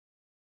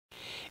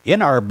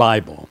In our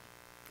Bible,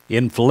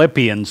 in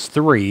Philippians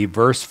 3,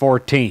 verse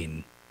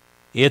 14,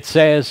 it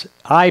says,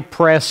 I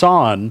press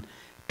on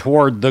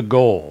toward the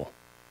goal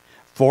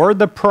for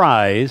the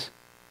prize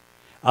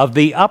of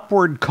the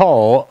upward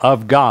call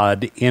of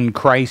God in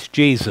Christ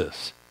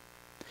Jesus.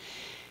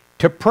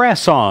 To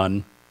press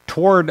on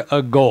toward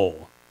a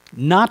goal,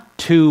 not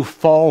to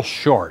fall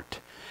short,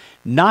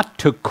 not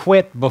to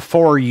quit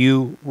before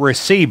you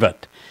receive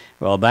it.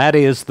 Well, that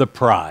is the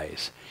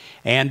prize.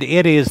 And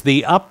it is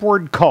the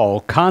upward call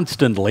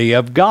constantly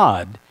of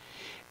God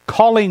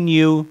calling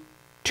you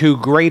to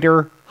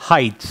greater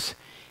heights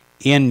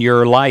in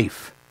your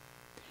life.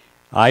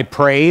 I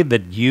pray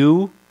that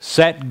you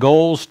set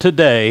goals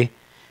today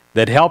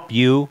that help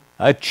you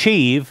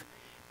achieve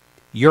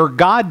your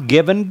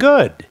God-given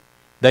good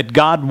that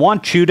God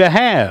wants you to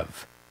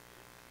have.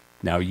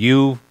 Now,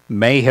 you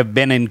may have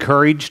been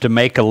encouraged to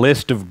make a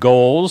list of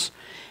goals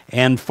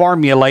and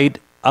formulate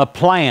a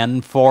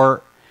plan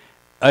for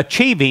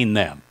achieving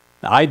them.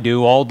 I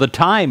do all the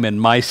time in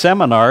my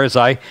seminars.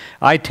 I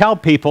tell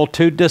people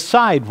to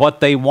decide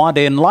what they want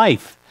in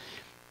life,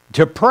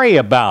 to pray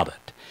about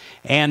it,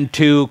 and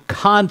to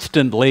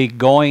constantly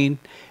be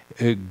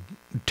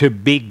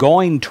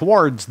going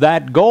towards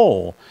that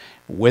goal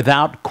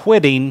without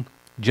quitting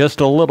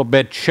just a little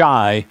bit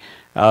shy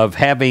of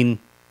having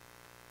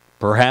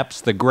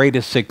perhaps the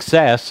greatest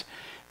success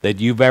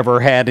that you've ever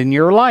had in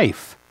your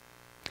life.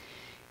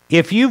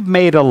 If you've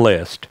made a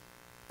list,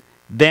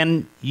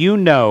 then you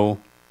know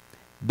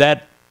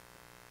that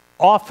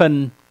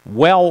often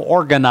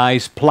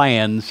well-organized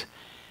plans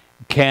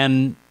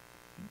can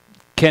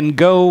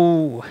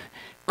go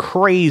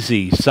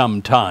crazy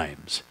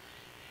sometimes.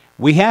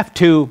 We have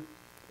to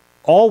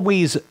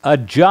always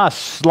adjust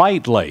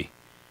slightly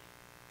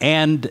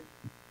and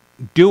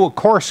do a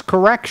course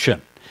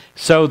correction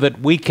so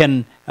that we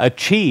can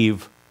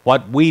achieve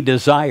what we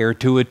desire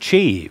to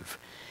achieve.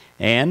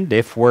 And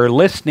if we're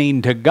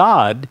listening to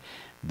God,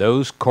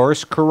 those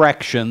course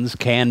corrections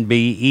can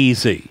be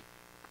easy.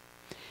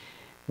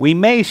 We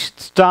may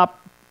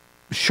stop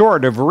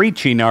short of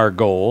reaching our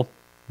goal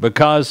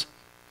because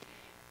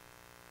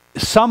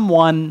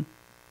someone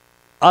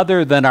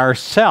other than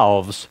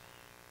ourselves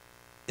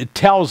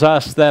tells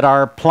us that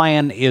our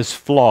plan is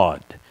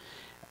flawed.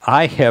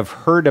 I have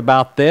heard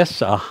about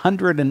this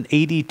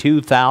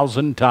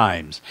 182,000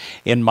 times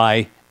in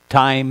my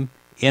time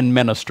in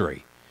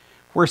ministry,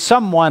 where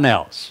someone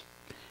else,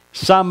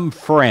 some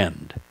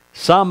friend,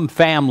 some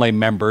family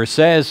member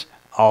says,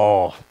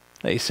 oh,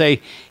 they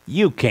say,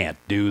 you can't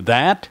do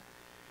that.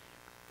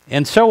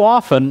 And so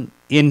often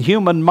in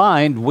human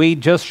mind, we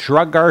just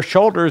shrug our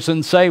shoulders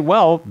and say,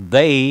 well,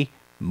 they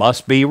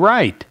must be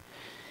right.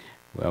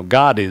 Well,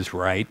 God is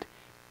right,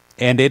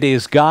 and it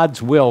is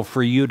God's will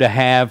for you to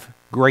have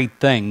great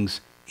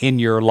things in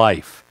your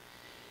life.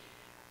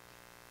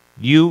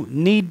 You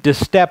need to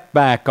step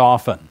back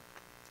often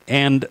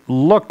and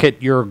look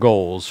at your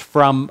goals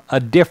from a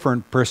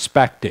different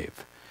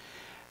perspective,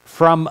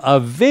 from a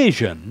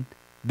vision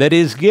that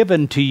is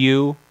given to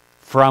you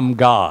from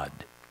God.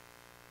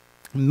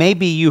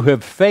 Maybe you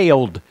have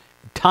failed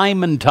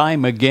time and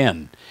time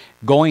again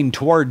going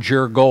towards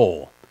your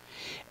goal.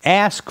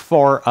 Ask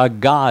for a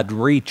God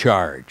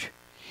recharge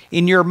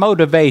in your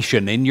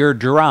motivation, in your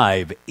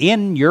drive,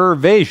 in your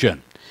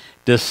vision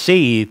to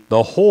see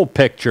the whole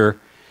picture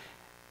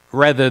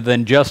rather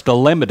than just a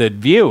limited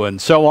view.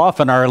 And so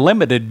often our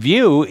limited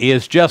view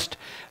is just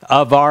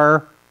of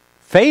our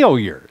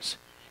failures,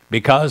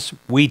 because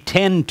we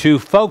tend to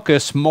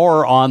focus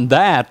more on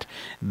that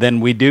than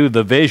we do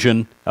the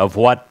vision of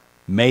what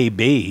may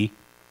be.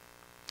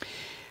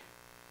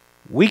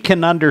 We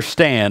can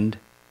understand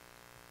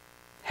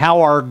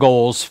how our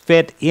goals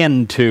fit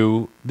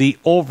into the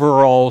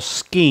overall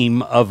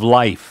scheme of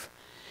life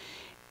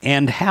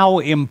and how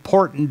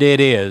important it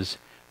is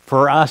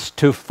for us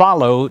to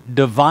follow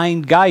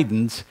divine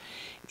guidance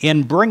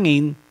in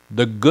bringing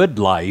the good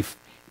life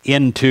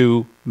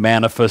into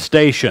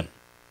manifestation.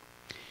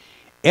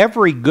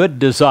 Every good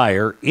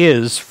desire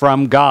is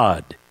from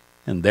God,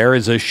 and there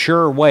is a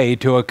sure way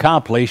to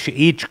accomplish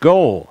each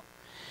goal.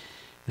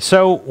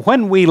 So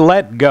when we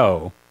let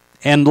go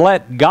and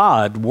let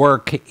God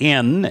work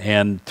in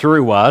and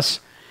through us,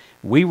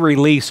 we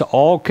release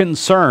all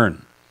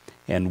concern,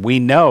 and we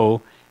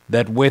know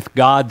that with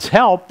God's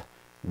help,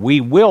 we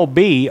will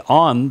be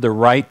on the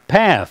right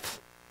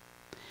path.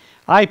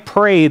 I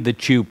pray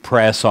that you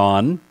press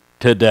on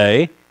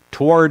today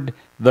toward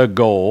the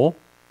goal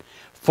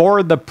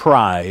for the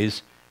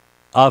prize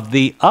of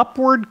the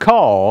upward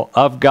call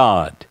of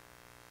God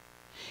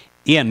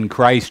in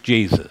Christ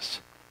Jesus.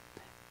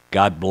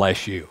 God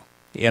bless you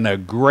in a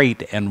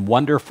great and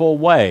wonderful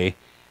way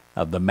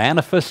of the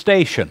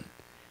manifestation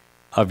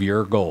of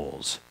your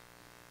goals.